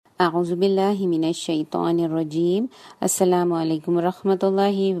اعوذ باللہ من الشیطان الرجیم. السلام علیکم ورحمۃ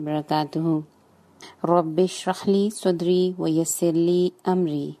اللہ وبرکاتہ. رب اشرح لی صدری ویسر لی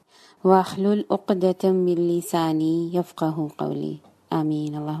امری واحلل عقدۃ من لسانی یفقہوا قولی.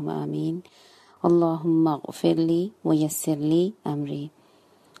 آمین اللہم آمین. اللہم اغفر لی ویسر لی امری.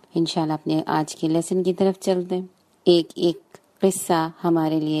 انشاءاللہ اپنے آج کے لیسن کی طرف چلتے ہیں. ایک قصہ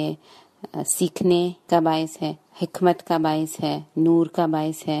ہمارے لیے سیکھنے کا باعث ہے، حکمت کا باعث ہے، نور کا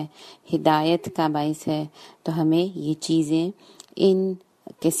باعث ہے، ہدایت کا باعث ہے. تو ہمیں یہ چیزیں ان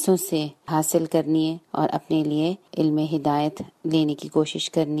قصوں سے حاصل کرنی ہے اور اپنے لیے علم ہدایت لینے کی کوشش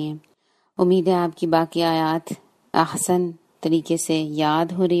کرنی ہے. امید ہے آپ کی باقی آیات احسن طریقے سے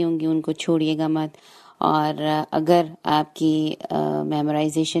یاد ہو رہی ہوں گی، ان کو چھوڑیے گا مت. اور اگر آپ کی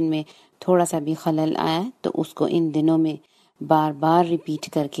میمورائزیشن میں تھوڑا سا بھی خلل آیا تو اس کو ان دنوں میں بار بار ریپیٹ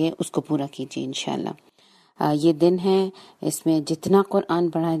کر کے اس کو پورا کیجیے انشاءاللہ. یہ دن ہے، اس میں جتنا قرآن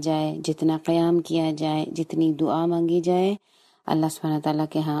پڑھا جائے، جتنا قیام کیا جائے، جتنی دعا مانگی جائے، اللہ سبحانہ تعالیٰ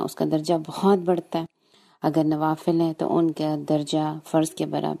کے ہاں اس کا درجہ بہت بڑھتا ہے. اگر نوافل ہیں تو ان کا درجہ فرض کے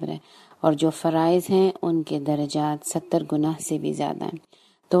برابر ہے، اور جو فرائض ہیں ان کے درجات 70 گنا سے بھی زیادہ ہیں.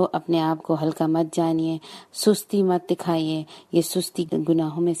 تو اپنے آپ کو ہلکا مت جانیے، سستی مت دکھائیے. یہ سستی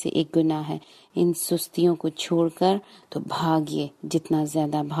گناہوں میں سے ایک گناہ ہے. ان سستیوں کو چھوڑ کر تو بھاگیے، جتنا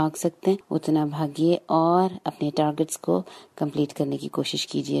زیادہ بھاگ سکتے ہیں اتنا بھاگیے اور اپنے ٹارگٹس کو کمپلیٹ کرنے کی کوشش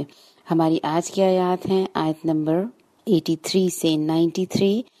کیجیے. ہماری آج کی آیات ہیں آیت نمبر 83 سے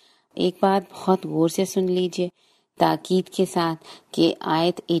 93. ایک بات بہت غور سے سن لیجیے تاکید کے ساتھ کہ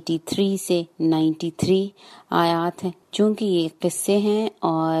آیت 83 سے 93 آیات ہیں. چونکہ یہ قصے ہیں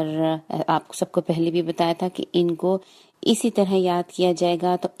اور آپ سب کو پہلے بھی بتایا تھا کہ ان کو اسی طرح یاد کیا جائے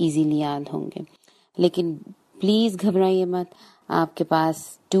گا تو ایزیلی یاد ہوں گے. لیکن پلیز گھبرائیے مت، آپ کے پاس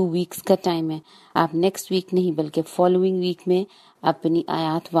 2 ویکس کا ٹائم ہے. آپ نیکسٹ ویک نہیں بلکہ فالوئنگ ویک میں اپنی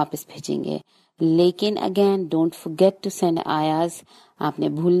آیات واپس بھیجیں گے. لیکن again don't forget to send آیاز. آپ نے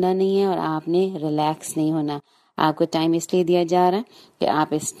بھولنا نہیں ہے اور آپ نے ریلیکس نہیں ہونا. آپ کو ٹائم اس لیے دیا جا رہا ہے کہ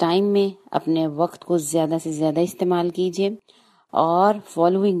آپ اس ٹائم میں اپنے وقت کو زیادہ سے زیادہ استعمال کیجیے، اور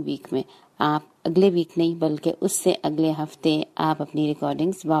فالوئنگ ویک میں آپ اگلے ویک نہیں بلکہ اس سے اگلے ہفتے آپ اپنی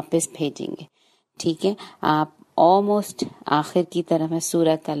ریکارڈنگز واپس بھیجیں گے. ٹھیک ہے؟ آپ آلموسٹ آخر کی طرف ہے،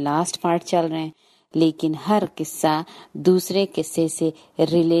 سورہ کا لاسٹ پارٹ چل رہے ہیں، لیکن ہر قصہ دوسرے قصے سے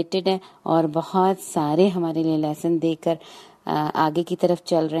ریلیٹڈ ہے اور بہت سارے ہمارے لیے لیسن دے کر آگے کی طرف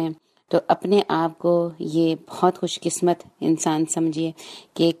چل رہے ہیں. تو اپنے آپ کو یہ بہت خوش قسمت انسان سمجھیے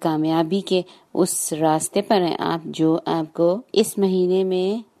کہ کامیابی کے اس راستے پر ہیں آپ، جو آپ کو اس مہینے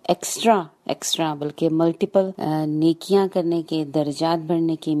میں ایکسٹرا بلکہ ملٹیپل نیکیاں کرنے کے، درجات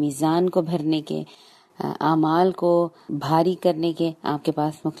بڑھنے کے، میزان کو بھرنے کے، اعمال کو بھاری کرنے کے آپ کے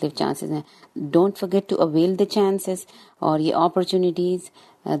پاس مختلف چانسز ہیں. Don't forget to avail the chances. اور یہ اپرچونیٹیز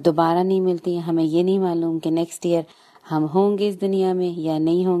دوبارہ نہیں ملتی ہیں. ہمیں یہ نہیں معلوم کہ نیکسٹ ایئر ہم ہوں گے اس دنیا میں یا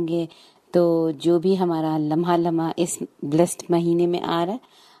نہیں ہوں گے. تو جو بھی ہمارا لمحہ اس بلیسڈ مہینے میں آ رہا ہے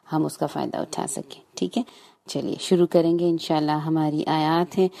ہم اس کا فائدہ اٹھا سکیں. ٹھیک ہے، چلیے شروع کریں گے انشاءاللہ. ہماری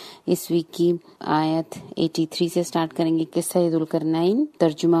آیات ہیں اس ویک کی آیت 83 سے سٹارٹ کریں گے. قصہ ذوالقرنین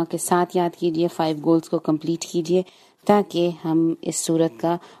ترجمہ کے ساتھ یاد کیجیے. 5 گولز کو کمپلیٹ کیجیے تاکہ ہم اس صورت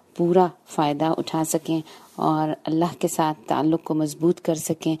کا پورا فائدہ اٹھا سکیں اور اللہ کے ساتھ تعلق کو مضبوط کر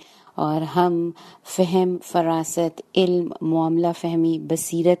سکیں، اور ہم فہم، فراست، علم، معاملہ فہمی،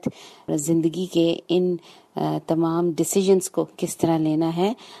 بصیرت، زندگی کے ان تمام ڈیسیجنز کو کس طرح لینا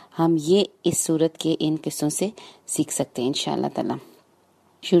ہے ہم یہ اس صورت کے ان قصوں سے سیکھ سکتے ہیں انشاءاللہ تعالی.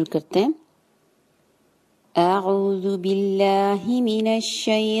 شروع کرتے ہیں. اعوذ باللہ من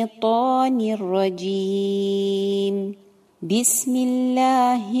الشیطان الرجیم. بسم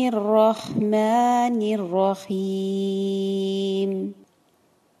اللہ الرحمن الرحیم.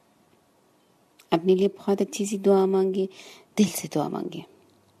 اپنے لیے بہت اچھی سی دعا مانگے، دل سے دعا مانگے.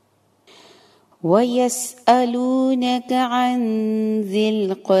 وَيَسْأَلُونَكَ عَنْ ذِي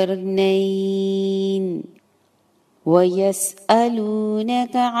الْقَرْنَيْنِ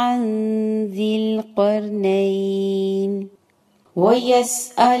وَيَسْأَلُونَكَ عَنْ ذِي الْقَرْنَيْنِ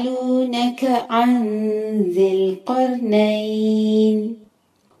وَيَسْأَلُونَكَ عَنْ ذِي الْقَرْنَيْنِ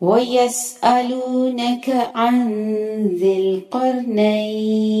وَيَسْأَلُونَكَ عَنْ ذِي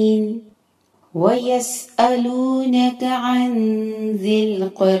الْقَرْنَيْنِ وَيَسْأَلُونَكَ عَنْ ذِي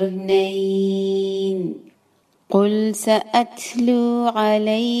الْقَرْنَيْنِ قُلْ سَأَتْلُو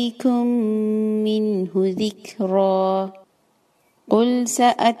عَلَيْكُمْ مِنْهُ ذِكْرًا قُلْ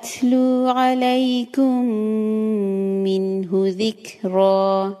سَأَتْلُو عَلَيْكُمْ مِنْهُ ذِكْرًا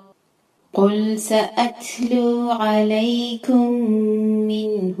قُلْ سَأَتْلُو عَلَيْكُمْ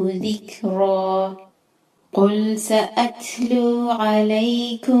مِنْهُ ذِكْرًا قل سأتلو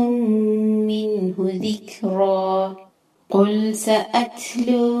عليكم منه ذكرا قل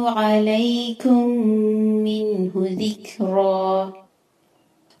سأتلو عليكم منه ذكرا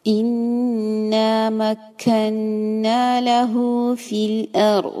إنا مكنا له في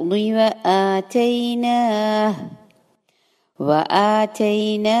الأرض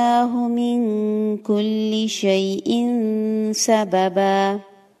وآتيناه من كل شيء سببا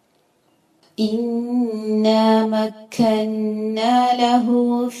إنا مكنا له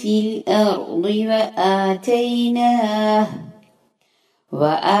في الأرض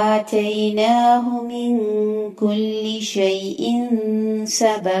وآتيناه من كل شيء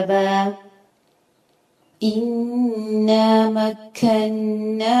سببا إنا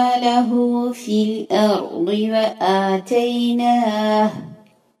مكنا له في الأرض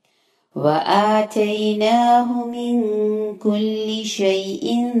وآتيناه من كل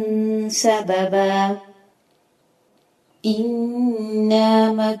شيء سببا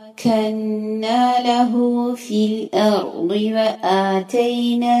إنا مكنا له في الأرض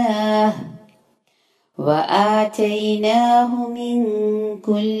وآتيناه من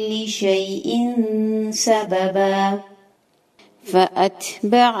كل شيء سببا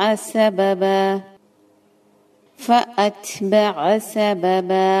فأتبع سببا فأتبع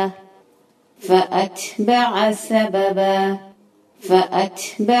سببا فأتبع سببا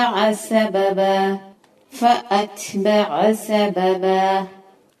فأتبع سببا فأتبع سببا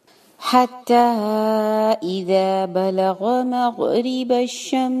حتى إذا بلغ مغرب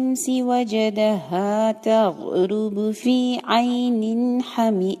الشمس وجدها تغرب في عين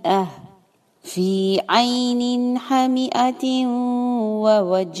حمئة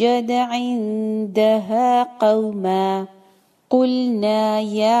ووجد عندها قوما قلنا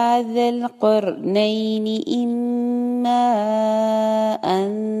يا ذا القرنين إما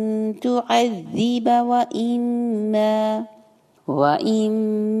أن تعذب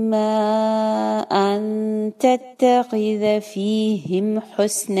وإما أن تتخذ فيهم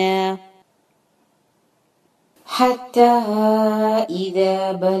حسنا حتى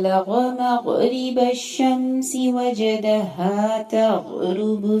إذا بلغ مغرب الشمس وجدها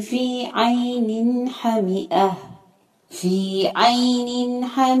تغرب في عين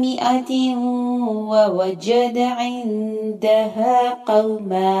حمئة ووجد عندها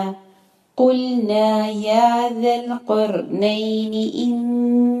قوما قلنا يا ذا القرنين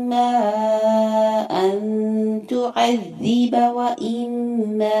إما أن تعذب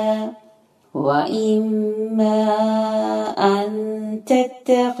وإما أن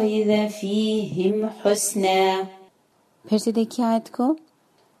تتخذ فيهم حسنا फिर से देखिए आयत को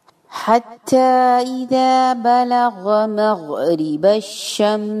حتى إذا بلغ مغرب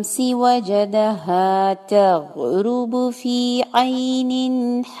الشمس وجدها تغرب في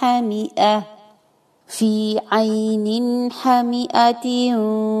عين حمئة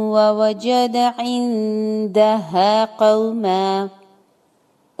ووجد عندها قوما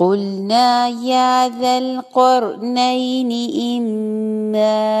قلنا يا ذا القرنين إما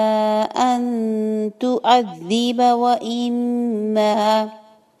أن تعذب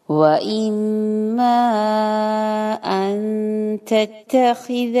وإما أن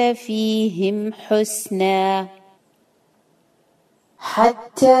تتخذ فيهم حسنا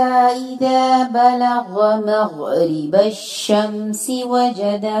حتى إذا بلغ مغرب الشمس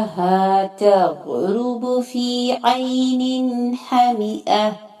وجدها تغرب في عين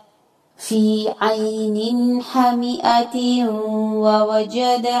حمئة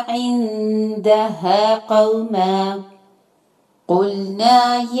ووجد عندها قوما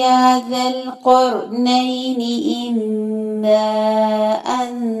قلنا يا ذا القرنين إما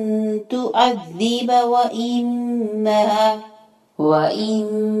أن تعذب وإما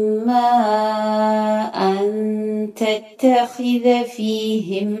أن تتخذ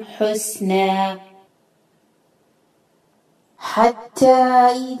فيهم حسنا حتى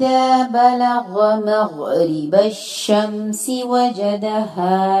إذا بلغ مغرب الشمس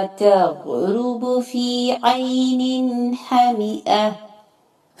وجدها تغرب في عين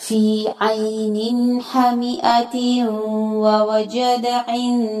حمئة ووجد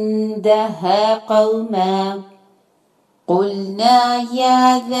عندها قوما قلنا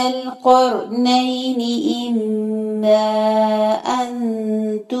يا ذا القرنين إما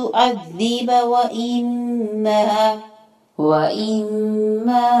أن تعذب وإما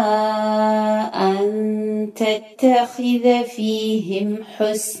أن تتخذ فيهم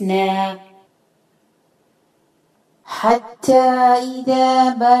حسنا حتى إذا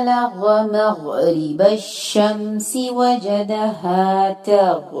بلغ مغرب الشمس وجدها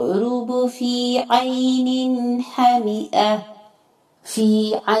تغرب في عين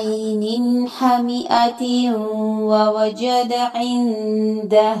في عين حمئة ووجد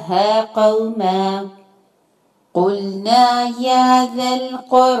عندها قوما قلنا يا ذا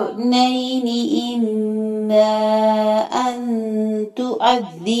القرنين إما أن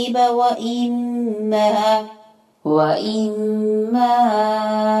تعذب وإما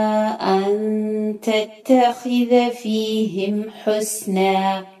أن تتخذ فيهم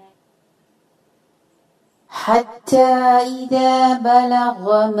حسنا حتى إذا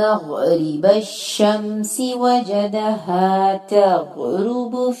بلغ مغرب الشمس وجدها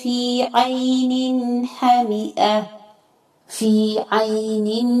تغرب في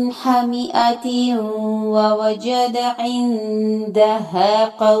عين حمئة ووجد عندها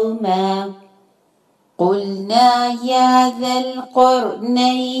قوما قلنا يا ذا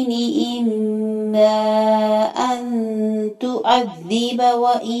القرنين إما أن تعذب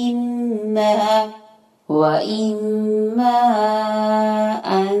وإما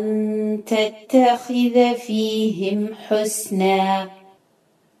أن تتخذ فيهم حسنا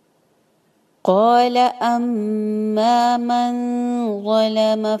قال أما من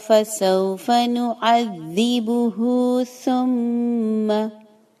ظلم فسوف نعذبه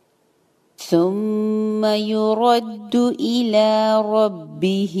ثم يرد إلى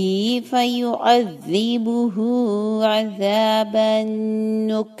ربه فيعذبه عذابا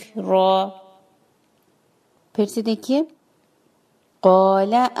نكرا फिर से देखिए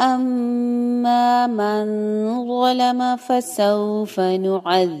قال أما من ظلم فسوف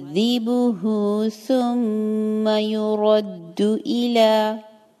نعذبه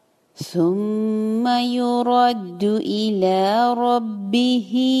ثم يرد إلى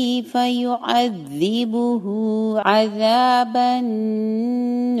ربه فيعذبه عذابا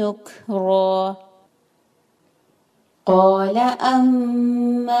نكرا قال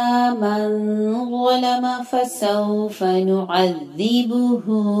أما من ظلم فسوف نعذبه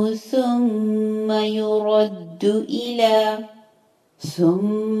ثم يرد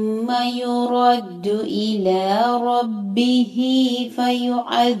إلى ربه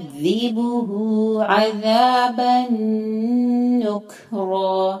فيعذبه عذابا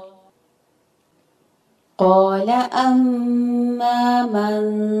نكرا قال أما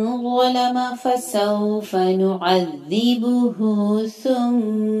من ظلم فسوف نعذبه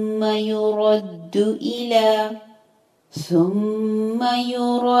ثم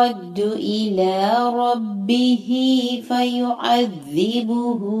يرد إلى ربه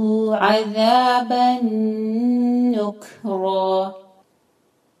فيعذبه عذابا نكرا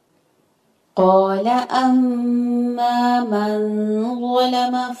قال أما من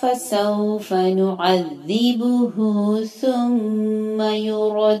ظلم فسوف نعذبه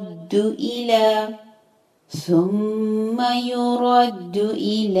ثم يرد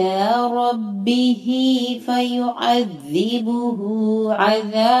إلى ربه فيعذبه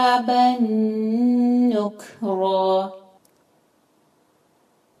عذابا نكرا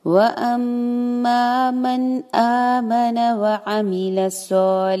وأما من آمن وعمل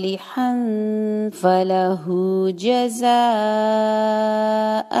صالحا فله جزاء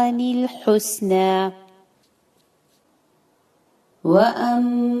الحسنى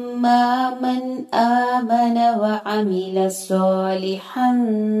وأما من آمن وعمل صالحا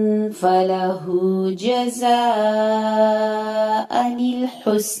فله جزاء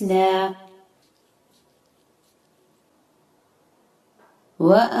الحسنى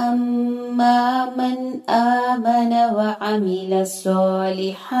وأما من آمن وعمل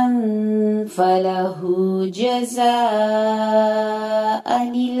صالحا فله جزاء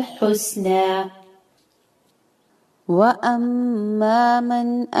الحسنى وأما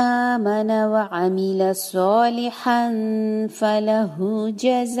من آمن وعمل صالحا فله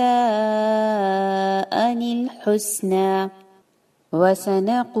جزاء الحسنى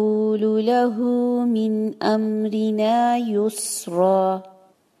وسنقول له من أمرنا يسرا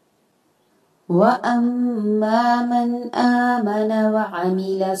وأما من آمن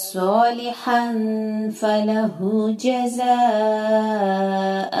وعمل صالحا فله جزاء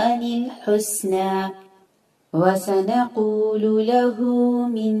الحسنى وسنقول له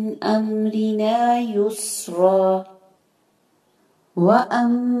من أمرنا يسرا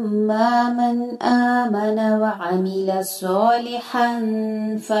وأما من آمن وعمل صالحا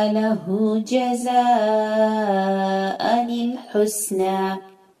فله جزاء الحسنى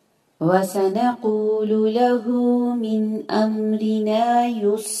وسنقول له من أمرنا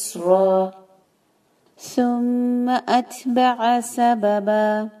يسرا ثم أتبع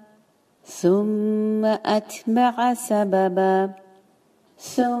سببا ثم أتبع سببا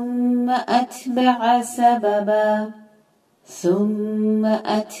ثم أتبع سببا ثم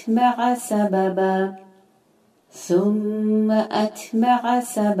أتبع سببا ثم أتبع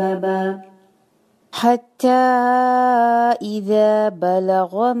سببا حتى إذا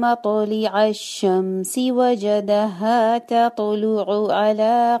بلغ مطلع الشمس وجدها تطلع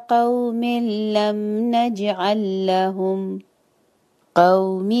على قوم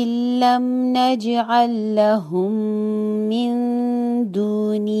لم نجعل لهم من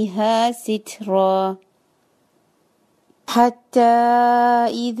دونها سترا حتى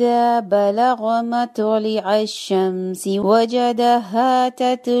إذا بلغ مطلع الشمس وجدها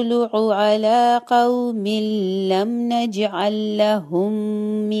تطلع على قوم لم نجعل لهم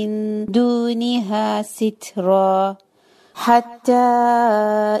من دونها سترا حتى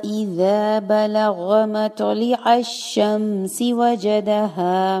إذا بلغ مطلع الشمس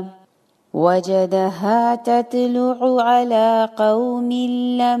وجدها تطلع على قوم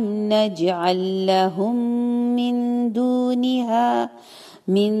لم نجعل لهم من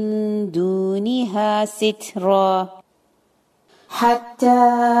دونها سترا حتى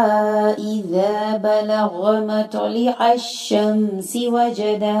إذا بلغ مطلع الشمس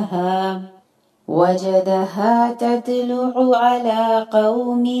وجدها تطلع على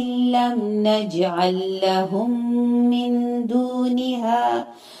قوم لم نجعل لهم من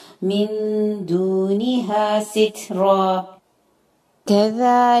دونها سترا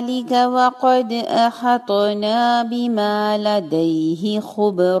كذلك وقد أحطنا بما لديه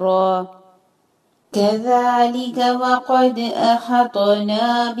خبرا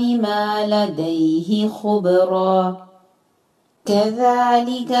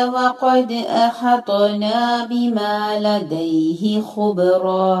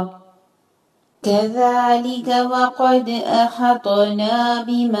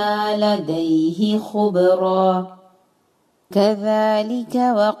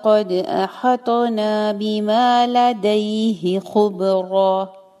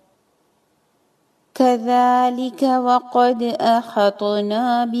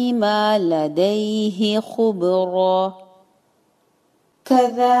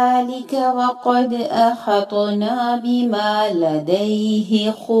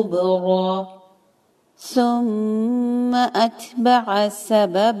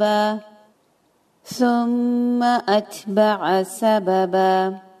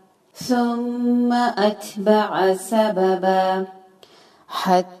ثم أتبع سببا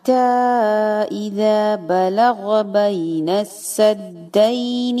حتى إذا بلغ بين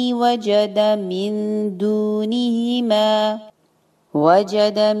السدين وجد من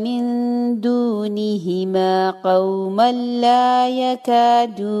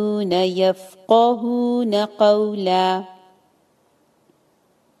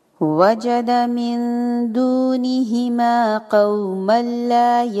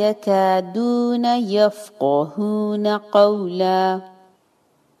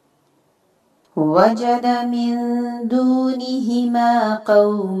دونهما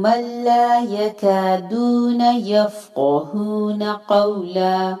قوما لا يكادون يفقهون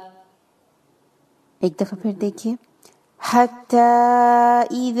قولا एक दफा फिर देखिए حتى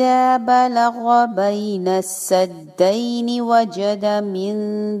إذا بلغ بين السدين وجد من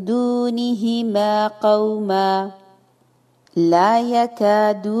دونهما قوما لا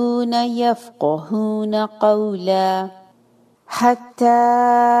يكادون يفقهون قولا حتى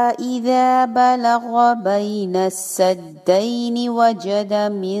إذا بلغ بين السدين وجد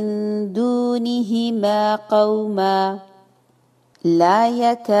من دونهما قوما لا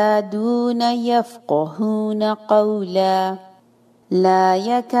يكادون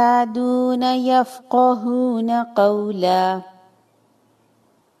يفقهون قولا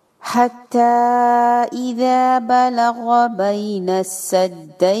حتى إذا بلغ بين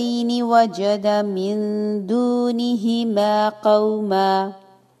السدين وجد من دونهما قوما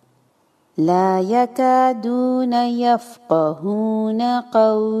لا يكادون يفقهون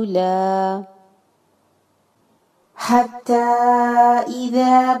قولا حتى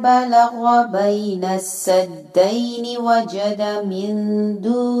إذا بلغ بين السدين وجد من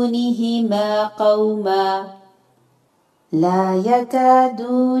دونهما قوما لا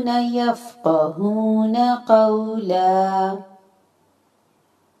يكادون يفقهون قولا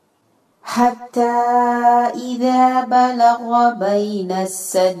حتى إذا بلغ بين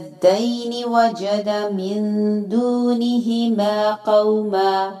السدين وجد من دونهما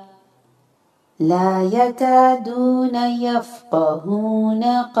قوما لا يكادون يفقهون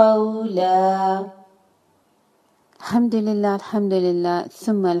قولا अल्हम्दुलिल्लाह अल्हम्दुलिल्लाह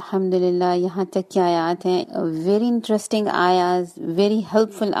सुम्मा अल्हम्दुलिल्लाह। यहाँ तक की आयात हैं वेरी इंटरेस्टिंग आयाज, वेरी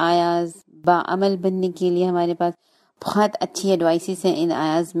हेल्पफुल आयाज, बाअमल बनने के लिए हमारे पास बहुत अच्छी एडवाइसेस हैं इन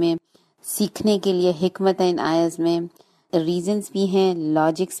आयाज में, सीखने के लिए हिकमत है इन आयाज में। ریزنز بھی ہیں،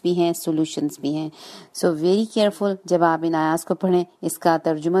 لاجکس بھی ہیں، سولوشنز بھی ہیں. سو ویری کیئرفل جب آپ ان آیات کو پڑھیں، اس کا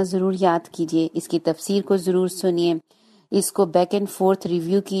ترجمہ ضرور یاد کیجیے، اس کی تفسیر کو ضرور سنیے، اس کو بیک اینڈ فورتھ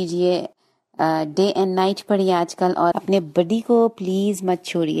ریویو کیجیے، ڈے اینڈ نائٹ پڑھیے آج کل، اور اپنے بڈی کو پلیز مت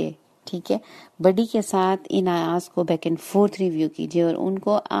چھوڑیے، ٹھیک ہے. بڈی کے ساتھ ان آیات کو بیک اینڈ فورتھ ریویو کیجیے، اور ان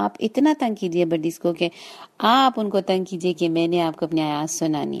کو آپ اتنا تنگ کیجیے بڈیز کو کہ آپ ان کو تنگ کیجیے کہ میں نے آپ کو اپنی آیات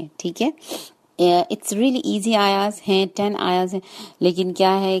سنانی ہے، ٹھیک ہے. اٹس ریئلی ایزی آیاز ہیں، 10 آیاز ہیں، لیکن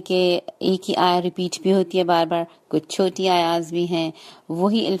کیا ہے کہ ایک ہی آیا ریپیٹ بھی ہوتی ہے بار بار. کچھ چھوٹی آیاز بھی ہیں،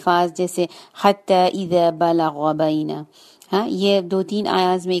 وہی الفاظ جیسے حتی اذا بلغ بینا، ہاں یہ 2-3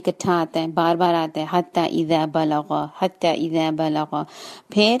 آیاز میں اکٹھا آتا ہے، بار بار آتا ہے، حتی اذا بلغ، حتی اذا بلغ.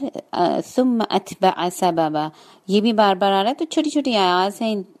 پھر ثم اتبع سببا، یہ بھی بار بار آ رہا ہے. تو چھوٹی چھوٹی آیاز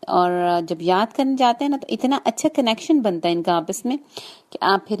ہیں، اور جب یاد کرنے جاتے ہیں نا تو اتنا اچھا کنیکشن بنتا ہے ان کا آپس میں کہ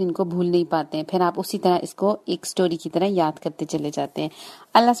آپ پھر ان کو بھول نہیں پاتے ہیں، پھر آپ اسی طرح اس کو ایک سٹوری کی طرح یاد کرتے چلے جاتے ہیں.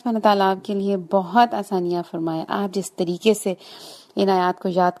 اللہ سبحانہ تعالیٰ آپ کے لیے بہت آسانیاں فرمائے. آپ جس طریقے سے ان آیات کو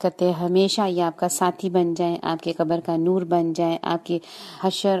یاد کرتے ہیں، ہمیشہ یہ آپ کا ساتھی بن جائیں، آپ کے قبر کا نور بن جائیں، آپ کے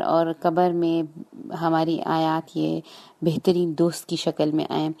حشر اور قبر میں ہماری آیات یہ بہترین دوست کی شکل میں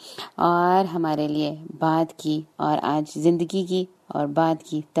آئیں، اور ہمارے لیے بعد کی اور آج زندگی کی اور بعد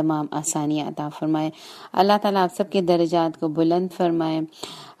کی تمام آسانیاں عطا فرمائے. اللہ تعالیٰ آپ سب کے درجات کو بلند فرمائے،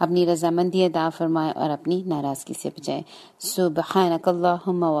 اپنی رضامندی عطا فرمائے اور اپنی ناراضگی سے بچائے. سبحانک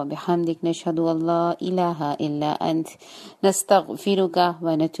اللہم و بحمدک، نشہد ان لا الہ الا انت، نستغفرک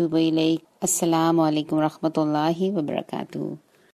و نتوب الیک. السلام علیکم ورحمۃ اللہ وبرکاتہ.